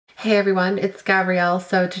Hey everyone, it's Gabrielle.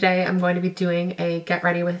 So today I'm going to be doing a get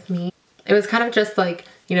ready with me. It was kind of just like,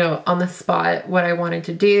 on the spot what I wanted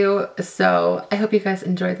to do. So I hope you guys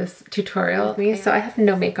enjoy this tutorial with me. So I have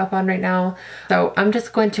no makeup on right now. So I'm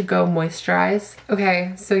just going to go moisturize.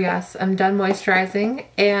 Okay, so yes, I'm done moisturizing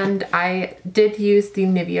and I did use the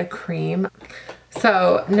Nivea cream.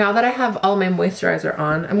 So now that I have all my moisturizer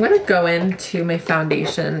on, I'm gonna go into my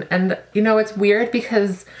foundation. And it's weird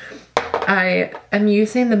because I am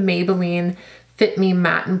using the Maybelline Fit Me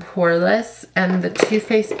Matte and Poreless and the Too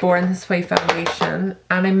Faced Born This Way foundation,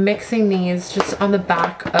 and I'm mixing these just on the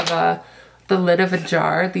back of the lid of a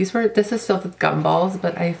jar. This is filled with gumballs,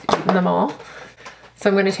 but I've eaten them all. So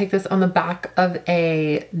I'm going to take this on the back of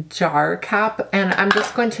a jar cap, and I'm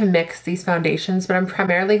just going to mix these foundations, but I'm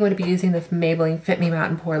primarily going to be using the Maybelline Fit Me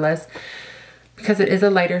Matte and Poreless because it is a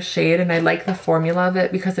lighter shade and I like the formula of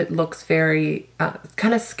it because it looks very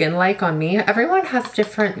kind of skin-like on me. Everyone has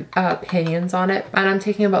different opinions on it, and I'm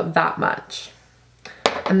taking about that much.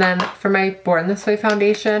 And then for my Born This Way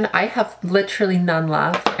foundation, I have literally none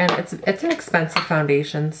left, and it's an expensive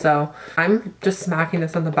foundation, so I'm just smacking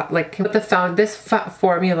this on the back. Like this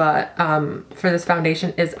formula for this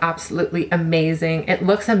foundation is absolutely amazing. It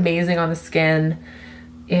looks amazing on the skin,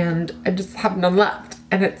 and I just have none left.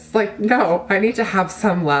 And it's like, no, I need to have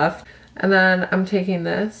some left. And then I'm taking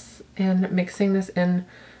this and mixing this in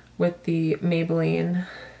with the Maybelline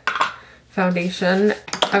foundation.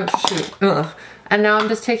 Oh shoot, ugh. And now I'm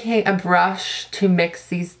just taking a brush to mix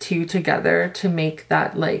these two together to make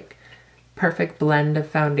that like perfect blend of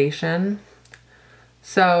foundation.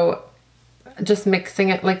 So just mixing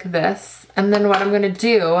it like this. And then what I'm gonna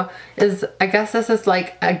do is, I guess this is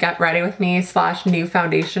like a get ready with me / new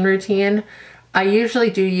foundation routine. I usually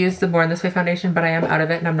do use the Born This Way foundation, but I am out of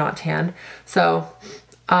it and I'm not tan. So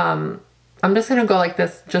I'm just gonna go like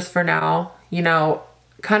this just for now,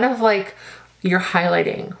 kind of like you're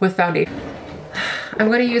highlighting with foundation. I'm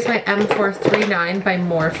going to use my M439 by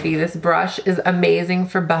Morphe. This brush is amazing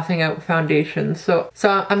for buffing out foundation. So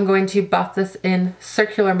I'm going to buff this in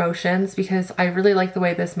circular motions because I really like the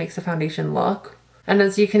way this makes the foundation look. And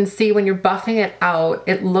as you can see, when you're buffing it out,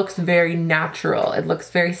 it looks very natural. It looks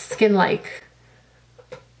very skin-like.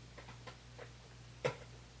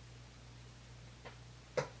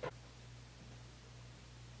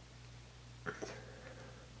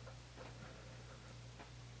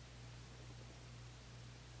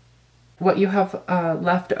 What you have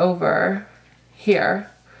left over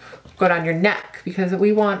here, go down your neck because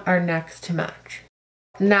we want our necks to match.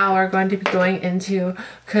 Now we're going to be going into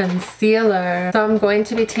concealer. So I'm going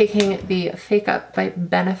to be taking the Fake Up by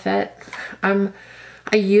Benefit. I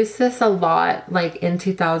used this a lot like in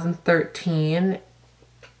 2013.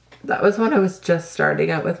 That was when I was just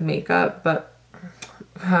starting out with makeup, but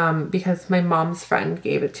because my mom's friend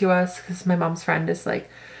gave it to us, because my mom's friend is like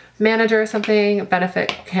manager or something, Benefit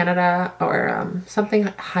Canada or something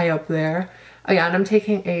high up there. Oh yeah, and I'm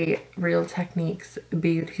taking a Real Techniques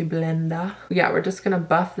Beauty Blender. Yeah, we're just gonna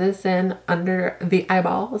buff this in under the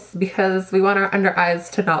eyeballs because we want our under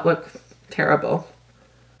eyes to not look terrible.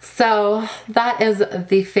 So that is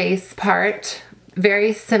the face part.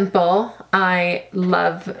 Very simple. I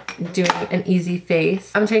love doing an easy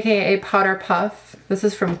face. I'm taking a powder puff. This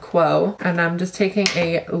is from Quo, and I'm just taking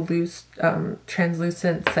a loose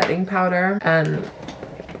translucent setting powder, and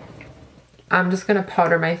I'm just gonna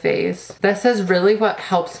powder my face. This is really what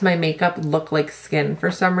helps my makeup look like skin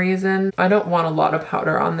for some reason. I don't want a lot of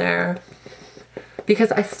powder on there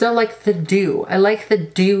because I still like the dew. I like the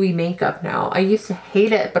dewy makeup now. I used to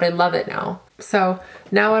hate it, but I love it now. So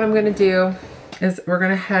now what I'm gonna do is we're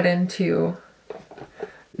gonna head into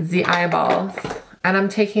the eyeballs. And I'm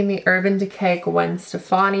taking the Urban Decay Gwen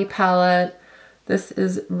Stefani palette. This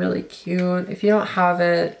is really cute. If you don't have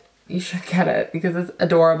it, you should get it because it's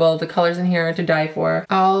adorable. The colors in here are to die for.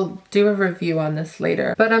 I'll do a review on this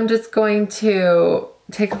later. But I'm just going to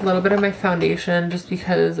take a little bit of my foundation just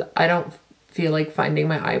because I don't feel like finding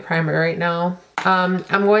my eye primer right now. I'm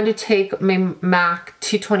going to take my MAC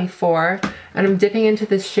 224 and I'm dipping into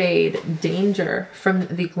the shade Danger from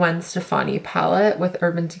the Gwen Stefani palette with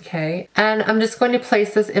Urban Decay. And I'm just going to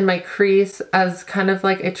place this in my crease as kind of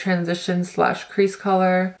like a transition / crease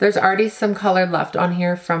color. There's already some color left on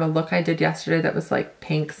here from a look I did yesterday that was like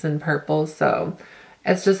pinks and purples. So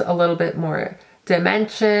it's just a little bit more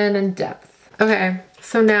dimension and depth. Okay,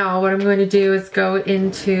 so now what I'm going to do is go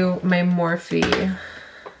into my Morphe.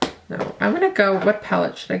 No, I'm gonna go, what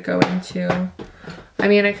palette should I go into? I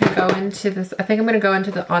mean, I could go into this, I think I'm gonna go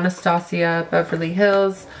into the Anastasia Beverly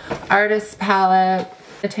Hills Artist palette.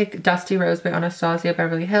 I take Dusty Rose by Anastasia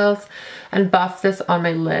Beverly Hills and buff this on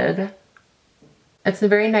my lid. It's a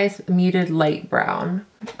very nice muted light brown.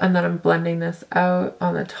 And then I'm blending this out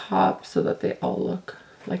on the top so that they all look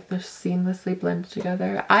like they're seamlessly blended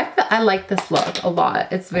together. I like this look a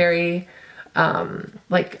lot. It's very,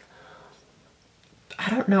 like, I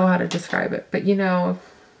don't know how to describe it, but you know,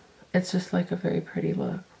 it's just like a very pretty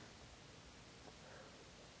look.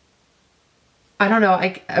 I don't know,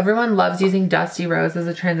 everyone loves using Dusty Rose as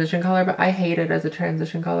a transition color, but I hate it as a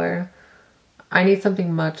transition color. I need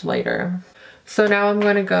something much lighter. So now I'm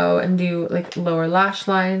going to go and do like lower lash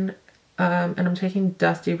line, and I'm taking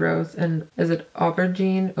Dusty Rose and is it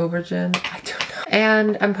Aubergine? I don't know.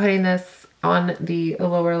 And I'm putting this on the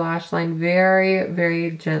lower lash line very,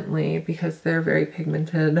 very gently because they're very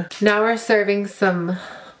pigmented. Now we're serving some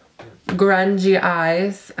grungy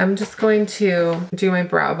eyes. I'm just going to do my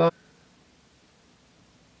brow bone.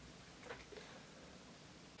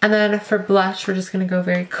 And then for blush, we're just gonna go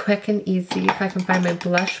very quick and easy. If I can find my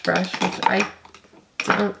blush brush, which I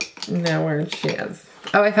don't know where she is.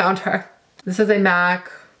 Oh, I found her. This is a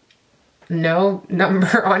MAC. No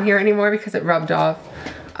number on here anymore because it rubbed off.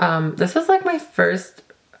 This is like my first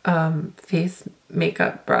face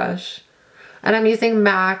makeup brush. And I'm using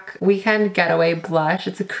MAC Weekend Getaway Blush.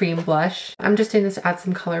 It's a cream blush. I'm just doing this to add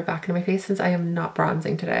some color back into my face since I am not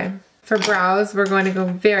bronzing today. For brows, we're going to go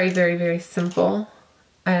very, very, very simple.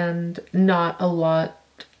 And not a lot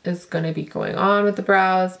is going to be going on with the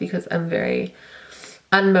brows because I'm very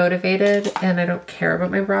unmotivated and I don't care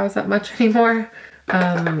about my brows that much anymore.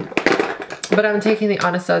 But I'm taking the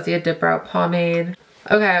Anastasia Dip Brow Pomade.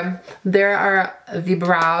 Okay, there are the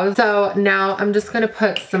brows. So now I'm just going to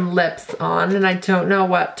put some lips on, and I don't know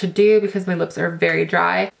what to do because my lips are very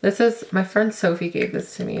dry. This is, my friend Sophie gave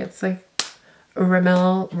this to me. It's like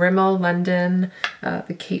Rimmel London,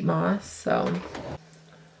 the Kate Moss. So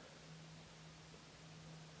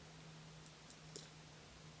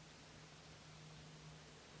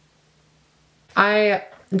I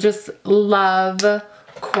just love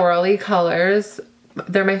corally colors.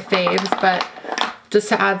 They're my faves, but just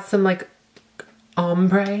to add some like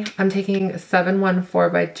ombre, I'm taking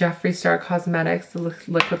 714 by Jeffree Star Cosmetics, the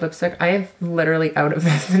liquid lipstick. I am literally out of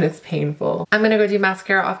this and it's painful. I'm gonna go do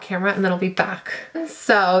mascara off camera and then I'll be back.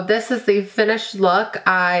 So this is the finished look.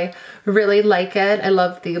 I really like it. I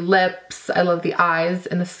love the lips, I love the eyes,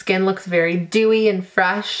 and the skin looks very dewy and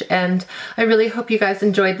fresh, and I really hope you guys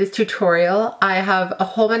enjoyed this tutorial. I have a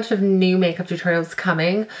whole bunch of new makeup tutorials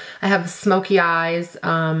coming. I have smoky eyes,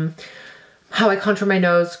 how I contour my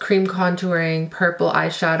nose, cream contouring, purple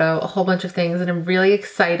eyeshadow, a whole bunch of things, and I'm really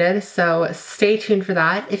excited, so stay tuned for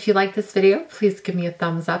that. If you like this video, please give me a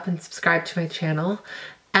thumbs up and subscribe to my channel,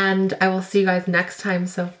 and I will see you guys next time,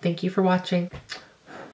 so thank you for watching.